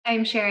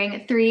I'm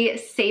sharing 3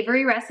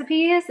 savory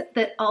recipes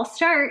that all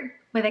start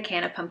with a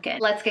can of pumpkin.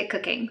 Let's get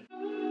cooking.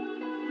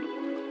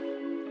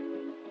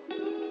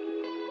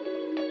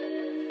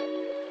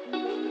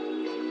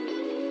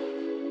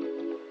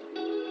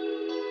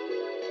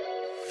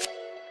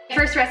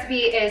 First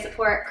recipe is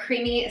for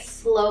creamy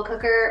slow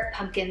cooker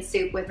pumpkin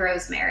soup with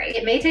rosemary.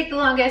 It may take the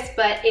longest,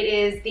 but it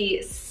is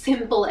the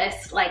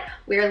simplest. Like,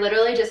 we're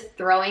literally just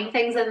throwing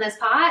things in this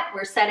pot,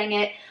 we're setting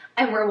it,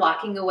 and we're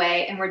walking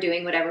away and we're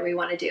doing whatever we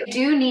want to do. You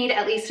do need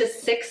at least a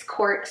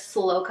 6-quart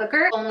slow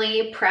cooker.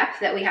 Only prep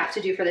that we have to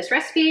do for this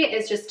recipe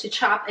is just to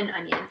chop an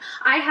onion.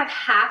 I have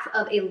half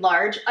of a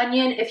large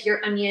onion. If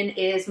your onion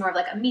is more of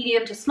like a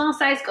medium to small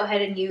size, go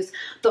ahead and use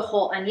the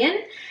whole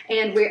onion.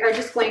 And we are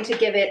just going to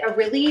give it a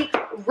really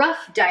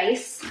rough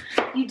dice.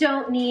 You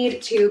don't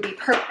need to be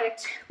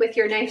perfect with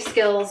your knife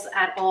skills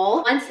at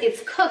all. Once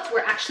it's cooked,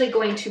 we're actually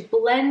going to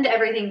blend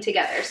everything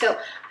together. So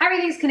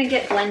everything's gonna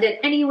get blended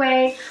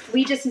anyway.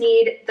 We just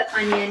need the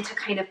onion to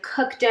kind of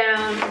cook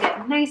down,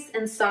 get nice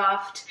and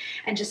soft,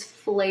 and just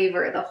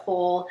flavor the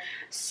whole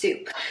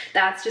soup.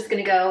 That's just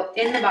gonna go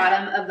in the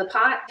bottom of the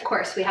pot. Of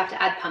course, we have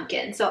to add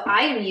pumpkin. So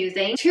I am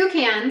using 2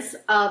 cans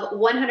of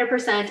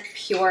 100%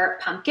 pure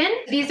pumpkin.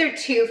 These are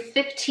 2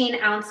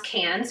 15-ounce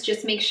cans.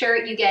 Just make sure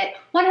you get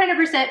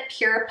 100%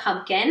 pure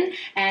pumpkin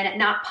and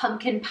not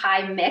pumpkin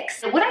pie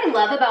mix. What I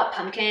love about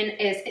pumpkin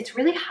is it's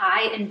really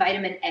high in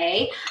vitamin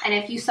A. And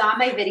if you saw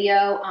my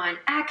video on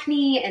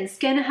acne and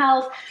skin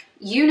health,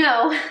 you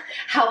know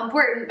how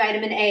important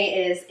vitamin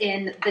A is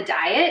in the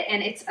diet,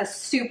 and it's a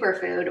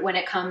superfood when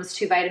it comes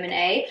to vitamin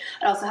A.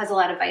 It also has a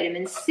lot of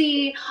vitamin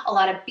C, a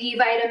lot of B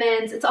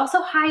vitamins. It's also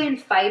high in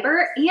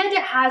fiber, and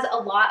it has a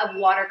lot of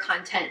water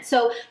content.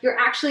 So you're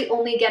actually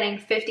only getting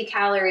 50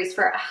 calories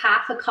for a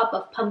half a cup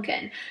of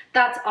pumpkin.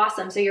 That's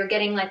awesome. So you're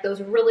getting like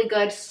those really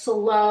good,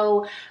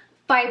 slow,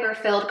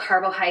 fiber-filled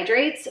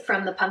carbohydrates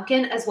from the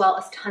pumpkin, as well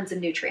as tons of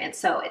nutrients.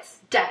 So it's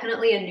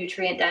definitely a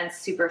nutrient-dense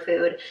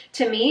superfood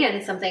to me,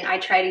 and something I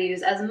try to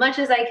use as much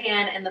as I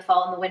can in the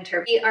fall and the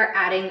winter. We are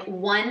adding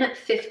 1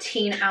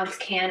 15-ounce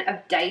can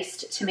of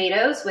diced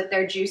tomatoes with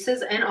their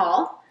juices and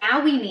all.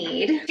 Now we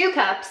need 2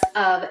 cups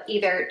of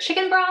either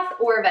chicken broth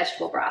or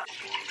vegetable broth.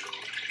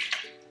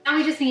 Now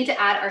we just need to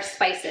add our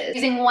spices.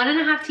 Using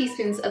 1.5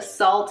 teaspoons of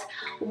salt,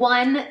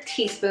 1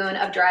 teaspoon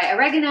of dry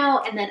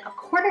oregano, and then a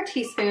 1/4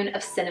 teaspoon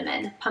of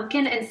cinnamon.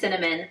 Pumpkin and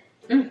cinnamon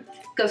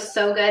goes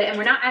so good. And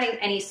we're not adding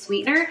any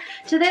sweetener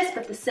to this,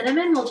 but the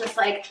cinnamon will just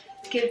like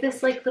give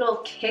this like little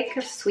kick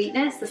of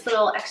sweetness, this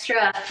little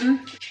extra,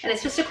 and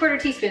it's just a 1/4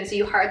 teaspoon, so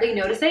you hardly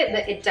notice it,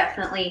 but it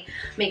definitely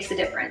makes a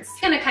difference.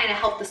 It's gonna kind of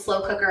help the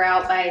slow cooker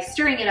out by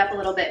stirring it up a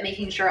little bit,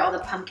 making sure all the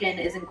pumpkin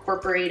is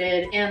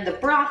incorporated and the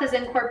broth is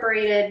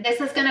incorporated. This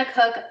is gonna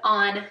cook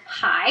on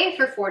high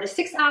for 4 to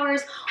 6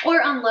 hours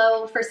or on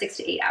low for 6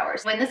 to 8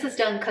 hours. When this is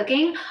done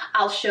cooking,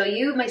 I'll show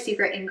you my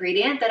secret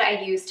ingredient that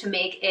I use to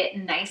make it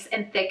nice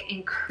and thick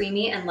and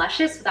creamy and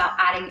luscious without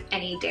adding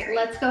any dairy.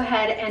 Let's go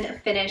ahead and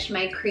finish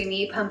my creamy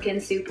pumpkin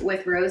soup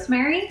with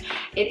rosemary.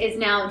 It is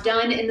now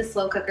done in the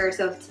slow cooker,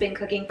 so it's been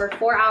cooking for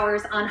 4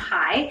 hours on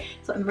high.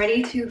 So I'm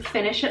ready to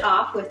finish it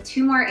off with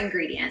 2 more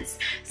ingredients.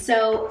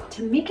 So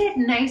to make it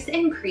nice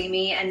and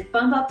creamy and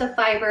bump up the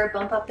fiber,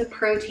 bump up the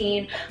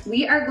protein,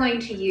 we are going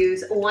to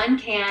use 1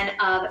 can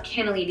of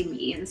cannellini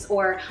beans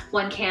or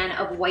 1 can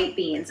of white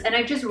beans. And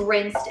I've just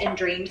rinsed and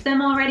drained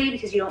them already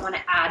because you don't want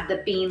to add the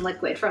bean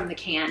liquid from the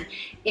can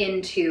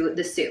into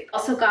the soup.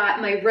 Also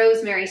got my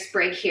rosemary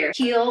sprig here.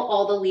 Peel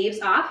all the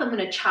leaves off. I'm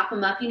gonna chop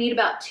them up. You need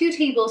about 2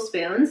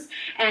 tablespoons,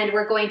 and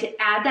we're going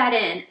to add that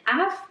in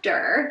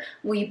after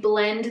we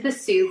blend the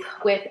soup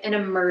with an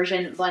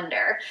immersion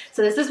blender.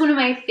 So this is one of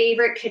my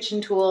favorite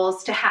kitchen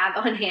tools to have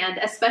on hand,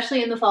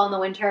 especially in the fall and the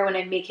winter when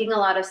I'm making a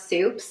lot of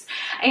soups.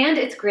 And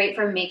it's great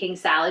for making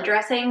salad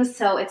dressings.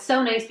 So it's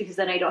so nice because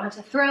then I don't have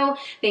to throw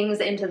things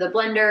into the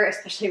blender,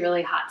 especially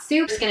really hot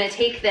soup. I'm just gonna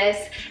take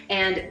this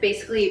and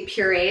basically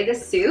puree the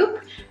soup,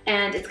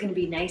 and it's gonna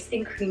be nice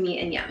and creamy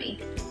and yummy.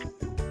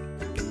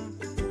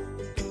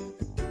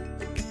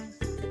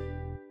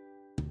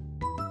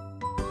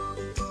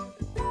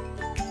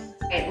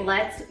 Okay,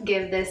 let's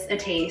give this a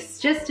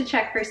taste just to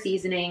check for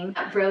seasoning.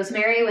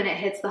 Rosemary when it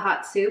hits the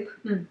hot soup.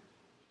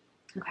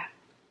 Okay.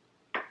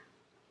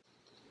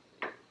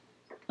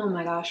 Oh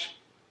my gosh.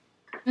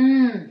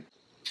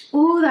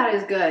 Ooh, that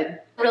is good.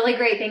 Really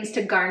great things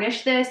to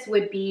garnish this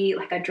would be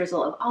like a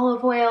drizzle of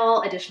olive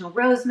oil, additional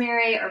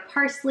rosemary or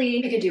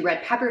parsley. You could do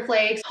red pepper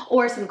flakes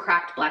or some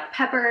cracked black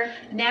pepper.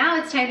 Now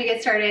it's time to get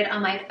started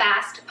on my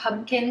fast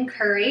pumpkin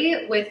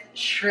curry with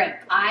shrimp.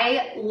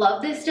 I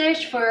love this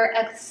dish for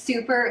a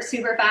super,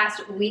 super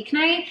fast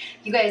weeknight.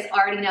 You guys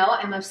already know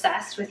I'm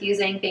obsessed with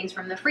using things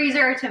from the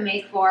freezer to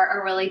make for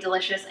a really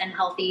delicious and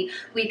healthy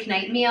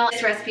weeknight meal.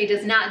 This recipe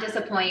does not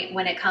disappoint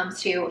when it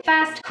comes to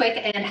fast, quick,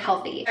 and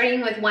healthy.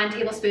 Starting with 1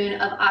 tablespoon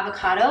of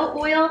avocado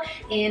oil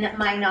in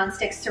my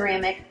nonstick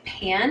ceramic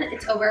pan.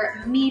 It's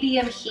over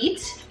medium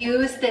heat.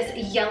 Use this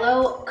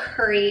yellow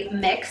curry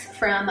mix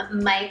from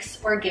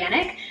Mike's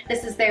Organic.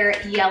 This is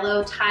their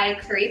yellow Thai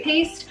curry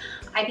paste.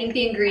 I think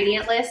the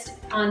ingredient list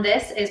on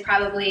this is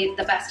probably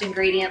the best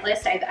ingredient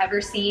list I've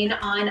ever seen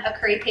on a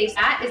curry paste.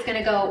 That is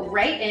gonna go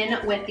right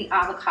in with the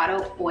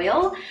avocado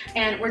oil,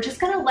 and we're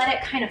just gonna let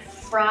it kind of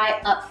fry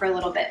up for a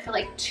little bit, for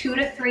like 2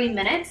 to 3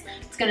 minutes.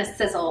 It's gonna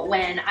sizzle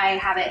when I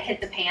have it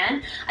hit the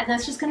pan, and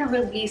that's just gonna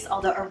release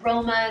all the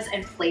aromas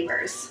and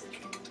flavors.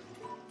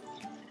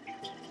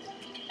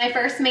 When I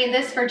first made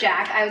this for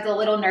Jack, I was a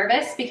little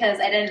nervous because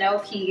I didn't know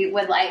if he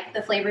would like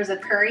the flavors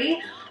of curry,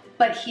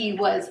 but he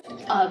was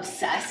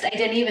obsessed. I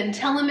didn't even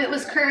tell him it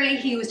was curry.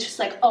 He was just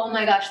like, oh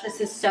my gosh, this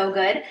is so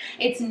good.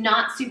 It's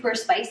not super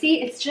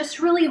spicy. It's just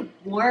really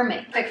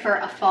warming, like for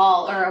a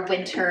fall or a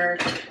winter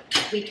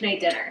weeknight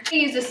dinner. I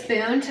use a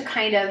spoon to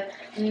kind of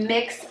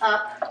mix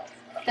up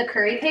the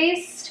curry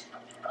paste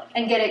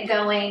and get it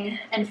going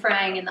and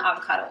frying in the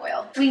avocado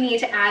oil. We need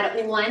to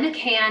add 1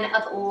 can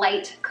of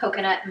light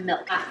coconut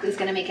milk. That is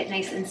gonna make it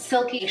nice and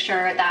silky. Make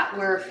sure that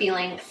we're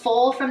feeling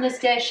full from this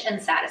dish and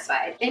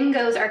satisfied. In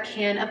goes our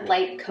can of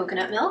light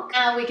coconut milk.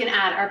 Now we can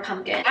add our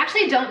pumpkin. I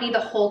actually don't need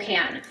the whole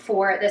can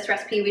for this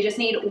recipe. We just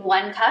need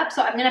 1 cup.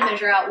 So I'm gonna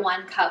measure out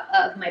 1 cup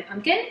of my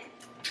pumpkin.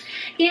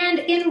 And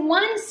in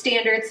 1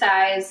 standard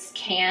size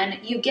can,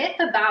 you get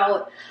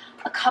about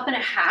 1.5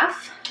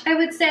 cups, I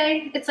would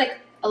say. It's like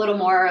a little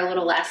more or a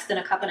little less than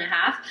 1.5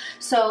 cups.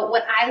 So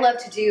what I love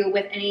to do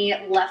with any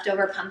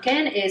leftover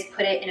pumpkin is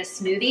put it in a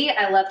smoothie.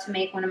 I love to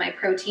make one of my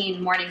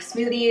protein morning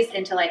smoothies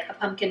into like a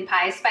pumpkin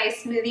pie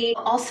spice smoothie.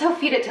 I'll also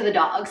feed it to the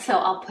dogs. So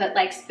I'll put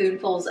like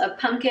spoonfuls of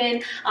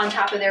pumpkin on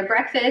top of their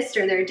breakfast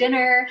or their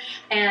dinner,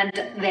 and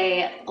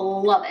they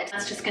love it.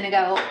 That's just gonna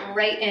go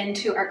right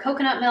into our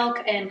coconut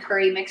milk and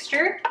curry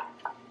mixture.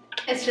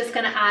 It's just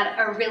gonna add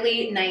a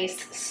really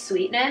nice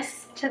sweetness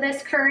to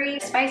this curry.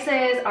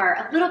 Spices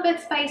are a little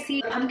bit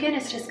spicy. Pumpkin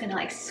is just gonna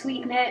like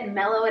sweeten it and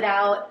mellow it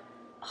out.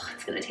 Oh,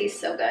 it's gonna taste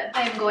so good.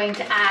 I'm going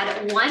to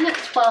add 1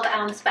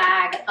 12-ounce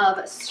bag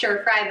of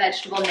stir-fry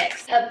vegetable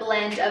mix. A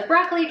blend of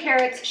broccoli,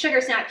 carrots, sugar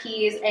snap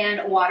peas,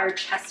 and water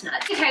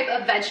chestnuts. Any type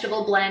of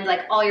vegetable blend,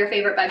 like all your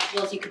favorite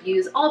vegetables. You could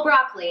use all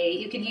broccoli,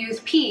 you could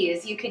use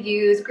peas, you could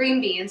use green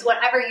beans,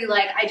 whatever you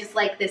like. I just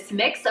like this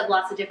mix of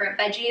lots of different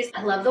veggies.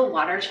 I love the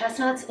water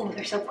chestnuts. Oh,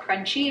 they're so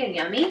crunchy and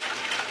yummy.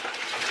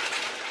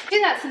 To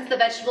that, since the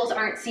vegetables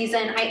aren't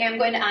seasoned, I am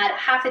going to add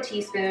 1/2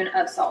 teaspoon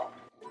of salt.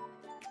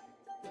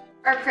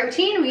 Our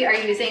protein, we are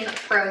using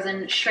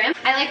frozen shrimp.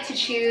 I like to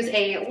choose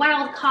a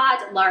wild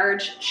caught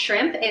large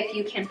shrimp if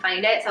you can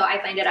find it. So I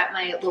find it at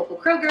my local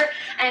Kroger,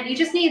 and you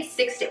just need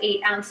 6 to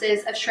 8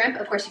 ounces of shrimp.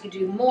 Of course, you can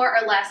do more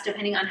or less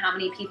depending on how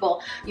many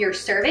people you're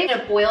serving. I'm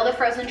gonna boil the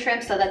frozen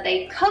shrimp so that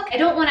they cook. I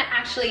don't wanna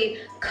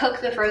actually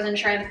cook the frozen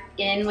shrimp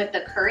in with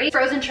the curry.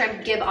 Frozen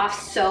shrimp give off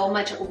so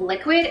much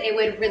liquid, it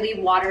would really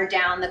water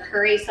down the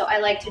curry. So I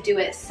like to do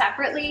it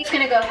separately. I'm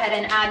gonna go ahead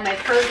and add my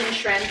frozen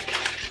shrimp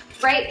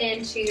right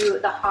into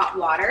the hot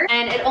water,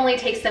 and it only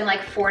takes them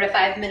like 4 to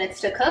 5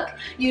 minutes to cook.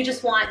 You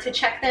just want to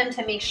check them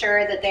to make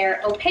sure that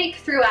they're opaque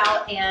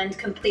throughout and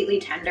completely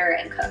tender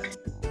and cooked.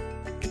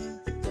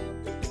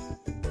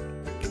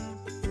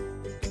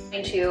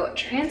 I'm going to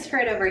transfer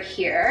it over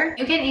here.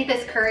 You can eat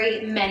this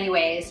curry many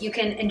ways. You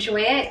can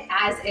enjoy it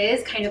as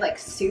is, kind of like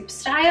soup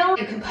style.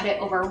 You can put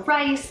it over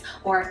rice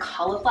or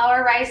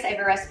cauliflower rice. I have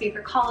a recipe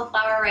for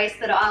cauliflower rice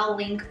that I'll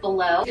link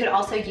below. You could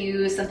also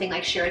use something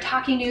like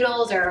shirataki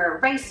noodles or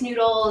rice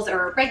noodles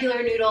or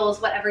regular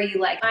noodles, whatever you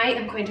like. I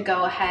am going to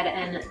go ahead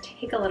and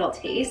take a little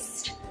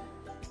taste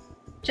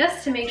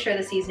just to make sure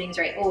the seasoning's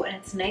right. Oh, and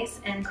it's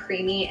nice and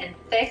creamy and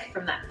thick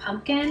from that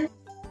pumpkin.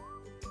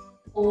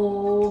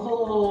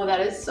 Oh,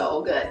 that is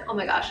so good. Oh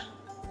my gosh.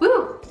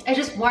 Woo! It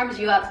just warms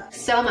you up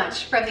so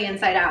much from the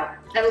inside out.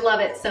 I love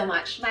it so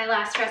much. My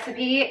last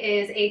recipe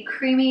is a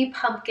creamy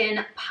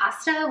pumpkin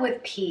pasta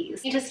with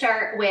peas. We need to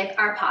start with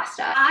our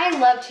pasta. I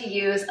love to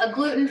use a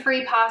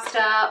gluten-free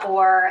pasta,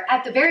 or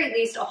at the very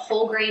least a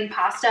whole grain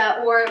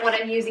pasta, or what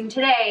I'm using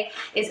today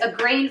is a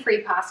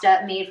grain-free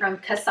pasta made from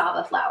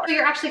cassava flour. So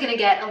you're actually gonna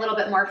get a little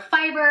bit more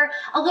fiber,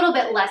 a little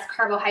bit less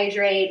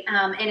carbohydrate,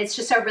 and it's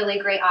just a really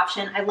great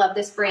option. I love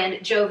this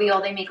brand,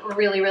 Jovial. They make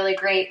really, really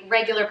great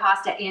regular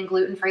pasta and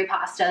gluten-free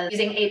pasta.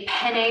 Using a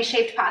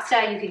penne-shaped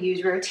pasta, you could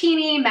use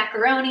rotini,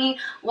 macaroni,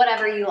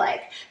 whatever you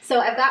like. So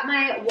I've got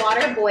my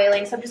water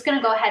boiling, so I'm just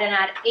gonna go ahead and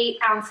add 8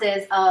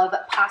 ounces of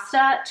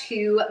pasta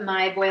to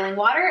my boiling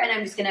water, and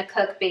I'm just gonna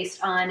cook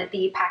based on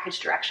the package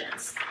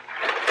directions.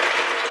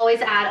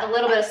 Always add a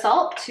little bit of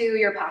salt to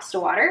your pasta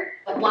water.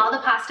 While the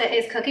pasta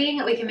is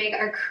cooking, we can make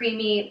our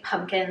creamy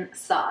pumpkin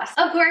sauce.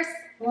 Of course,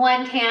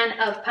 1 can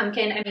of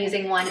pumpkin. I'm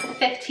using 1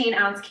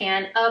 15-ounce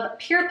can of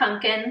pure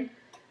pumpkin.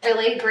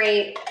 Really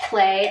great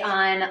play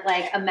on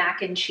like a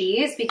mac and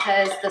cheese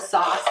because the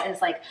sauce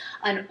is like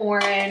an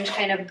orange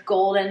kind of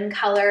golden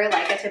color,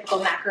 like a typical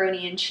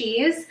macaroni and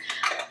cheese.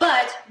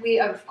 But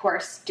we are, of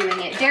course, doing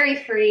it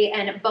dairy-free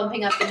and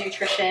bumping up the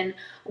nutrition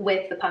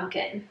with the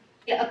pumpkin.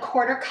 A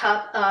 1/4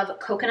 cup of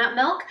coconut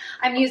milk.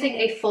 I'm using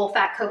a full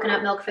fat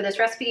coconut milk for this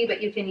recipe,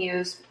 but you can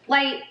use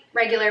light,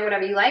 regular,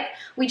 whatever you like.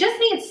 We just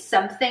need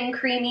something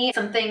creamy,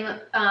 something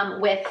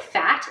with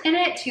fat in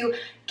it to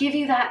give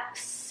you that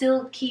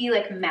silky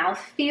like mouth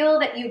feel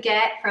that you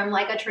get from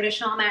like a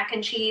traditional mac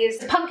and cheese.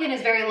 The pumpkin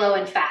is very low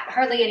in fat,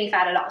 hardly any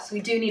fat at all. So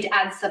we do need to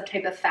add some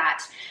type of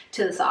fat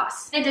to the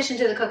sauce. In addition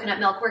to the coconut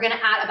milk, we're gonna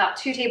add about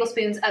 2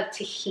 tablespoons of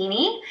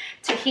tahini.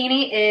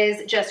 Tahini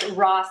is just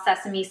raw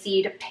sesame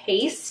seed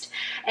paste,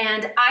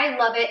 and I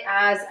love it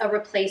as a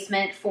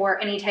replacement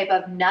for any type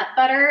of nut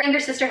butter. My younger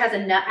sister has a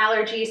nut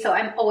allergy, so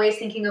I'm always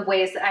thinking of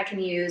ways that I can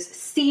use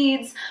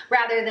seeds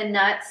rather than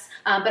nuts.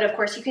 But of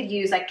course you could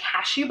use like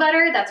cashew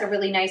butter. That's a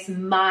really nice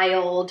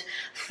mild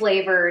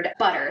flavored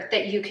butter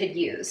that you could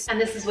use. And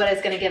this is what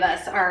is gonna give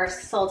us our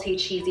salty,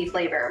 cheesy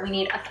flavor. We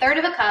need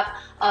 1/3 cup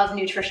of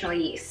nutritional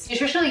yeast.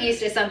 Nutritional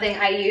yeast is something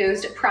I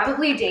used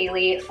probably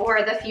daily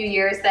for the few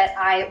years that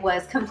I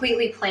was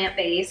completely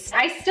plant-based.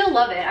 I still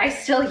love it. I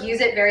still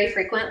use it very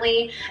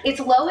frequently. It's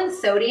low in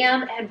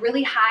sodium and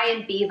really high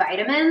in B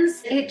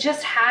vitamins. It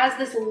just has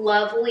this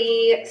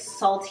lovely,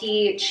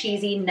 salty,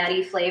 cheesy,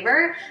 nutty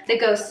flavor that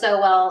goes so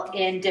well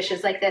in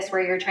dishes like this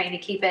where you're trying to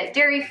keep it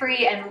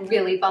dairy-free and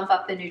really bump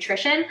up the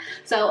nutrition.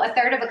 So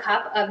 1/3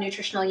 cup of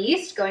nutritional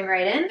yeast going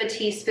right in, a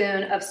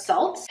teaspoon of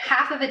salt,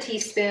 1/2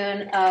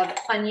 teaspoon of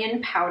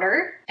onion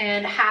powder,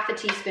 and 1/2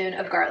 teaspoon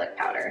of garlic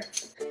powder.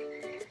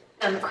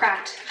 Some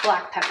cracked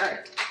black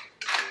pepper.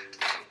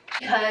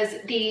 Because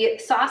the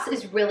sauce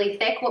is really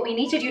thick, what we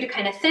need to do to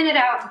kind of thin it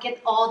out and get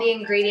all the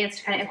ingredients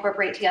to kind of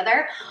incorporate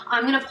together,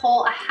 I'm gonna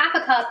pull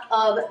 1/2 cup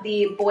of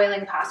the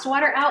boiling pasta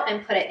water out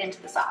and put it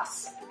into the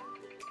sauce.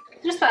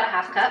 Just about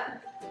 1/2 cup.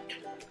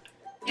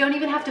 You don't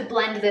even have to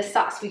blend this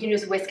sauce. We can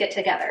just whisk it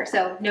together,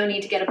 so no need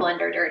to get a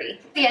blender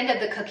dirty. At the end of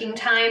the cooking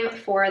time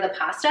for the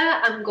pasta,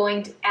 I'm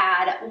going to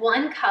add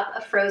 1 cup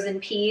of frozen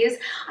peas.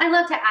 I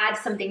love to add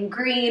something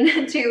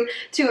green to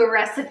a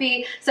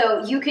recipe,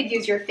 so you could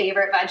use your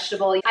favorite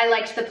vegetable. I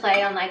liked the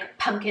play on like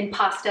pumpkin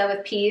pasta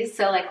with peas,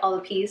 so like all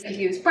the peas. You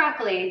use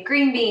broccoli,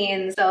 green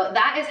beans. So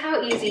that is how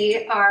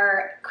easy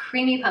our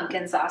creamy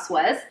pumpkin sauce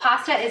was.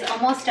 Pasta is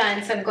almost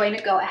done, so I'm going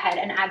to go ahead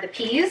and add the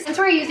peas. Since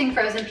we're using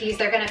frozen peas,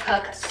 they're gonna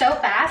cook so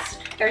fast.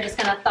 They're just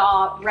gonna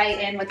thaw right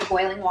in with the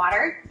boiling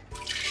water.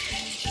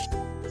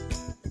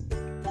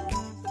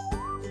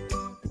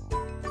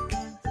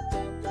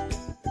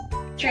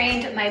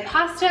 Drained my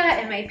pasta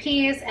and my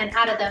peas and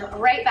added them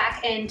right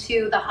back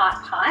into the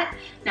hot pot.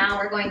 Now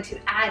we're going to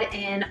add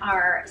in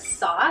our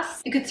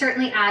sauce. You could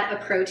certainly add a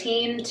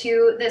protein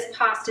to this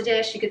pasta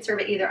dish. You could serve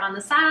it either on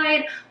the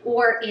side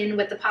or in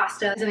with the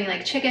pasta. Something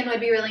like chicken would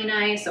be really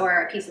nice,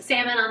 or a piece of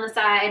salmon on the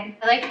side.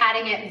 I like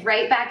adding it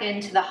right back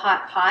into the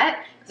hot pot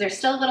because there's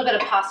still a little bit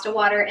of pasta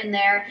water in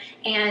there,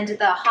 and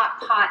the hot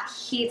pot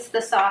heats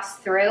the sauce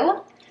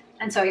through,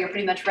 and so you're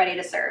pretty much ready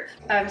to serve.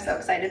 I'm so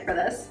excited for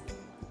this.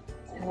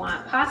 I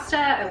want pasta,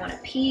 I want a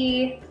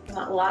pea, I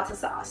want lots of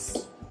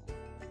sauce.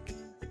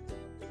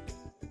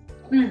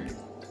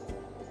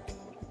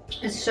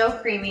 It's so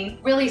creamy,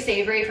 really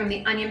savory from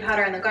the onion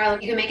powder and the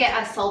garlic. You can make it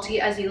as salty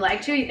as you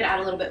like to. You could add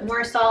a little bit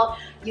more salt.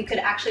 You could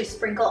actually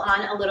sprinkle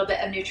on a little bit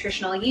of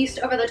nutritional yeast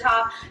over the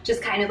top,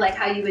 just kind of like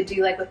how you would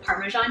do like with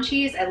Parmesan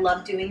cheese. I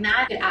love doing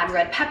that. You could add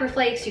red pepper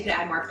flakes. You could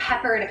add more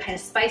pepper to kind of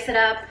spice it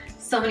up.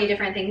 So many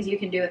different things you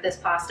can do with this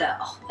pasta.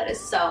 Oh, that is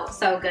so,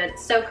 so good.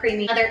 So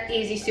creamy. Another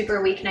easy,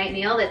 super weeknight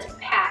meal that's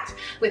packed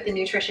with the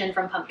nutrition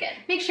from pumpkin.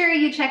 Make sure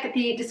you check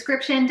the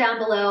description down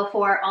below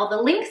for all the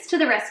links to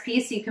the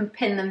recipes so you can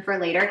pin them for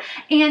later,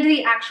 and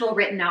the actual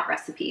written out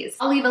recipes.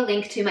 I'll leave a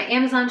link to my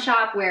Amazon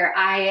shop where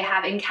I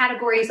have in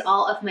categories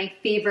all of my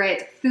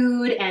favorite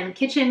food and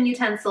kitchen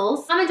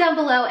utensils. Comment down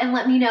below and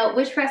let me know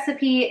which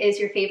recipe is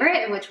your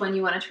favorite and which one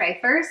you want to try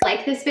first.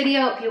 Like this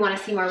video if you want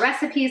to see more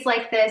recipes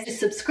like this. Just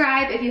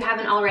subscribe if you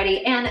haven't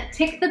already, and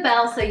tick the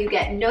bell so you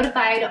get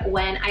notified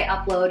when I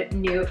upload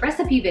new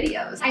recipe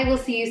videos. I will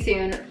see you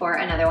soon for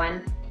another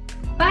one.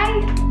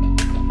 Bye!